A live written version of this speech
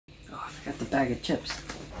Oh, I forgot the bag of chips.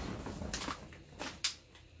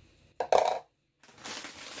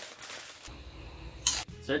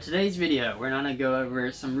 So today's video, we're gonna go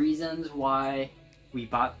over some reasons why we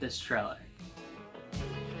bought this trailer.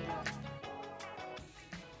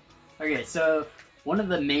 Okay, so one of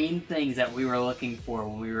the main things that we were looking for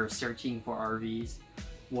when we were searching for RVs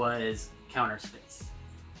was counter space.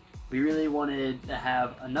 We really wanted to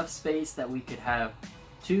have enough space that we could have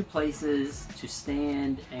 2 places to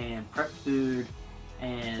stand and prep food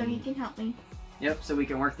and... So you can help me. Yep, so we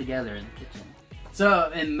can work together in the kitchen.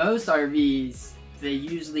 So in most RVs, they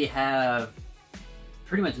usually have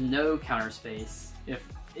pretty much no counter space. If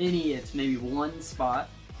any, it's maybe 1 spot.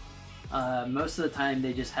 Most of the time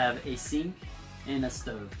they just have a sink and a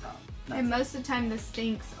stove top. And most of the time the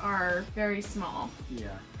sinks are very small. Yeah.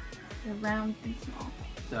 They're round and small.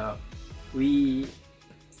 So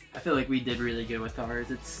I feel like we did really good with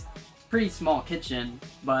ours. It's a pretty small kitchen,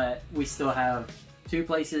 but we still have 2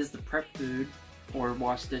 places to prep food or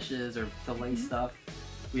wash dishes or to lay stuff.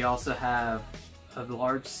 We also have a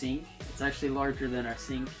large sink. It's actually larger than our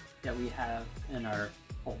sink that we have in our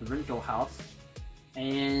old rental house.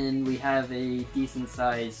 And we have a decent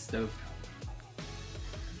sized stove top.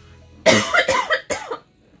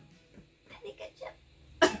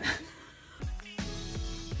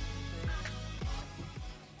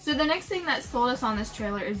 So the next thing that sold us on this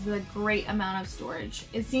trailer is the great amount of storage.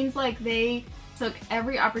 It seems like they took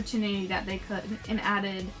every opportunity that they could and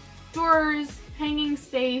added drawers, hanging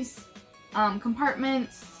space,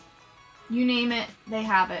 compartments, you name it, they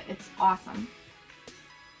have it. It's awesome.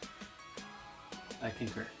 I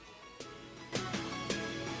concur.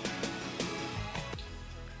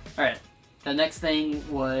 Alright, the next thing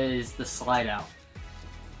was the slide out.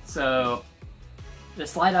 So the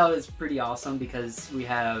slide out is pretty awesome because we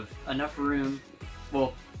have enough room.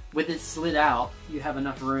 Well, with it slid out, you have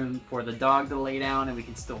enough room for the dog to lay down and we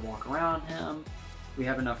can still walk around him. We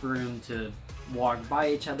have enough room to walk by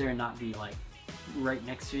each other and not be like right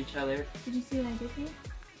next to each other. Did you see what I did here?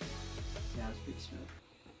 Yeah, it's pretty smooth.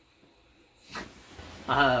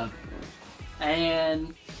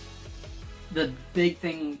 And the big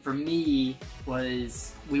thing for me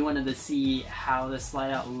was we wanted to see how the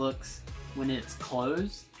slide out looks when it's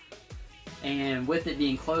closed. And with it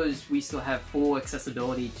being closed, we still have full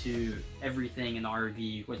accessibility to everything in the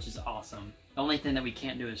RV, which is awesome. The only thing that we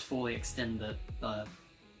can't do is fully extend the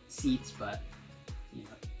seats, but you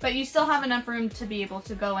know. But you still have enough room to be able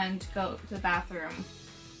to go in, to go to the bathroom,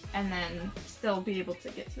 and then still be able to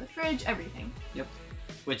get to the fridge, everything. Yep.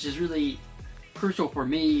 Which is really crucial for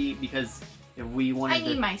me because if we wanted I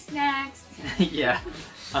need my snacks. Yeah.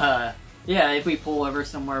 Yeah, if we pull over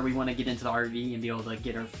somewhere, we want to get into the RV and be able to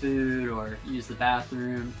get our food or use the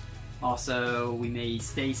bathroom. Also, we may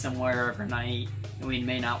stay somewhere overnight and we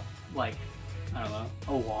may not, like, I don't know,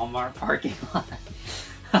 a Walmart parking lot.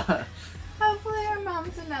 Hopefully our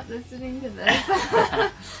moms are not listening to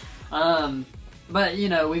this. But, you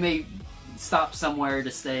know, we may stop somewhere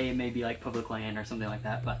to stay, maybe like public land or something like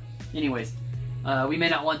that. But anyways, we may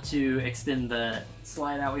not want to extend the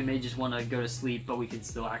slide out. We may just want to go to sleep, but we can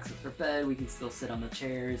still access our bed. We can still sit on the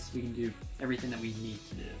chairs. We can do everything that we need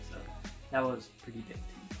to do. So that was pretty big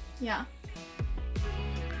too. Yeah.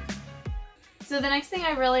 So the next thing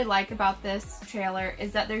I really like about this trailer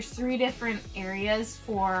is that there's 3 different areas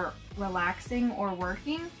for relaxing or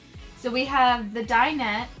working. So we have the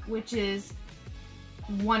dinette, which is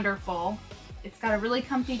wonderful. It's got a really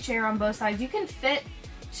comfy chair on both sides. You can fit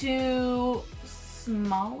 2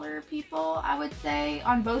 smaller people, I would say,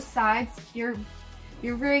 on both sides. You're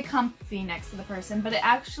very comfy next to the person, but it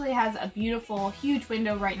actually has a beautiful, huge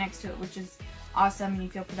window right next to it, which is awesome, and you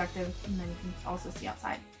feel productive, and then you can also see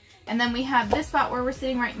outside. And then we have this spot where we're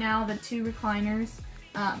sitting right now, the 2 recliners.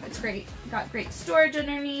 It's great. Got great storage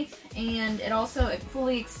underneath, and it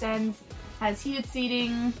fully extends, has heated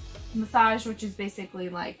seating, massage, which is basically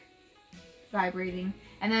like vibrating,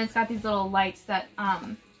 and then it's got these little lights that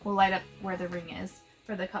will light up where the ring is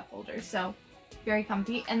for the cup holder. So very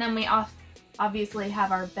comfy. And then we obviously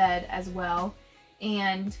have our bed as well,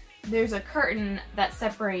 and there's a curtain that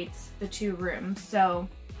separates the 2 rooms. So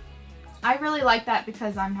I really like that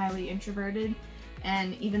because I'm highly introverted,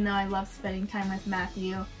 and even though I love spending time with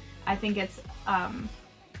Matthew, I think it's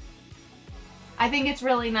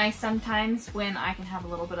really nice sometimes when I can have a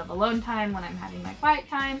little bit of alone time when I'm having my quiet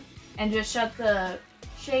time and just shut the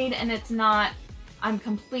shade, and it's not I'm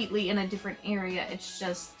completely in a different area. It's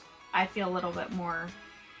just I feel a little bit more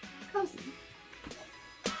cozy.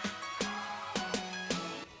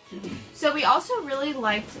 So we also really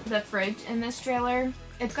liked the fridge in this trailer.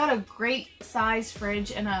 It's got a great size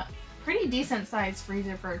fridge and a pretty decent sized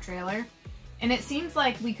freezer for a trailer. And it seems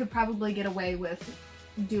like we could probably get away with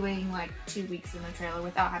doing like 2 weeks in the trailer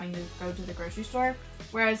without having to go to the grocery store.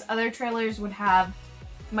 Whereas other trailers would have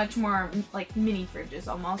much more like mini fridges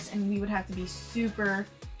almost, and we would have to be super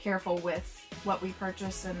careful with what we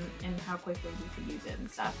purchase and how quickly we could use it and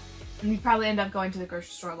stuff. And we'd probably end up going to the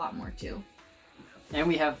grocery store a lot more too. And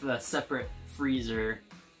we have the separate freezer,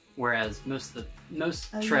 whereas most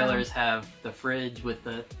trailers have the fridge with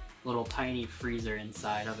the little tiny freezer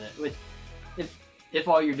inside of it. Which, if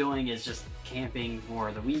all you're doing is just camping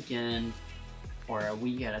for the weekend or a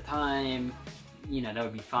week at a time, you know, that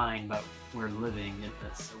would be fine. But we're living in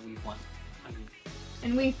this, so we want.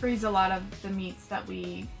 And we freeze a lot of the meats that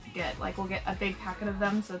we get. Like we'll get a big packet of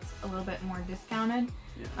them, so it's a little bit more discounted.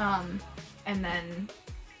 Yeah. And then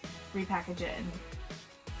repackage it and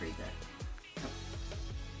freeze it.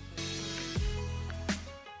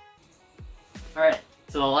 All right.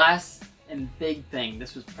 So the last and big thing.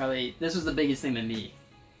 This was the biggest thing to me.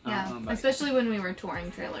 Yeah, especially when we were touring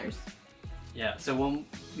trailers. Yeah. So when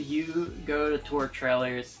you go to tour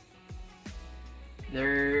trailers,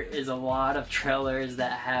 there is a lot of trailers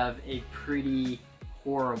that have a pretty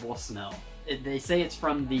horrible smell. They say it's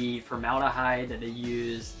from the formaldehyde that they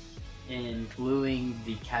use in gluing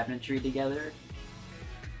the cabinetry together.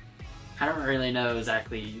 I don't really know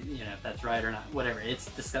exactly, you know, if that's right or not. Whatever. It's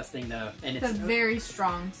disgusting though, and it's a very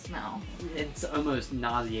strong smell. It's almost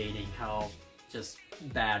nauseating how just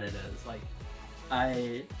bad it is. Like,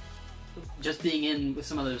 just being in with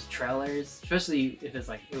some of those trailers, especially if it was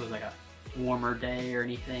like a warmer day or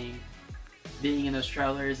anything, being in those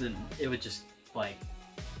trailers, and it would just like,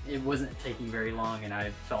 it wasn't taking very long, and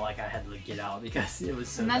I felt like I had to get out because it was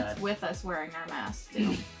so bad. And that's with us wearing our masks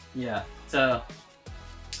too. Yeah. So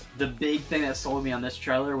the big thing that sold me on this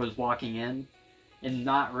trailer was walking in and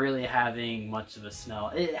not really having much of a smell.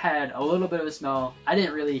 It had a little bit of a smell. I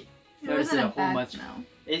didn't really notice it a whole much. Smell.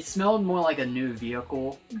 It smelled more like a new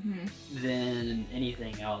vehicle than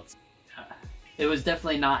anything else. It was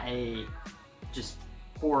definitely not a just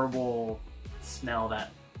horrible smell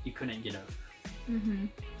that you couldn't get over.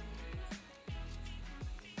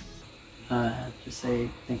 Just say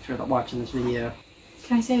thanks for watching this video.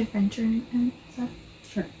 Can I say adventure and stuff?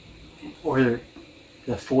 Sure. Or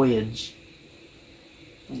the voyage.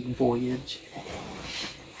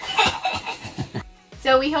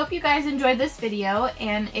 So we hope you guys enjoyed this video,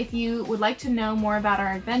 and if you would like to know more about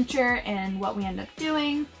our adventure and what we end up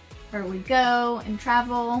doing, where we go and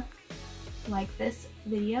travel, like this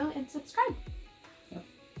video and subscribe. Yep.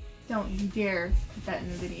 Don't you dare put that in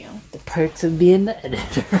the video. The perks of being the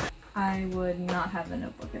editor. I would not have the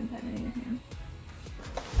notebook and pen in your hand.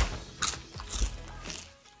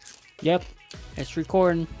 Yep, it's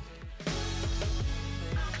recording.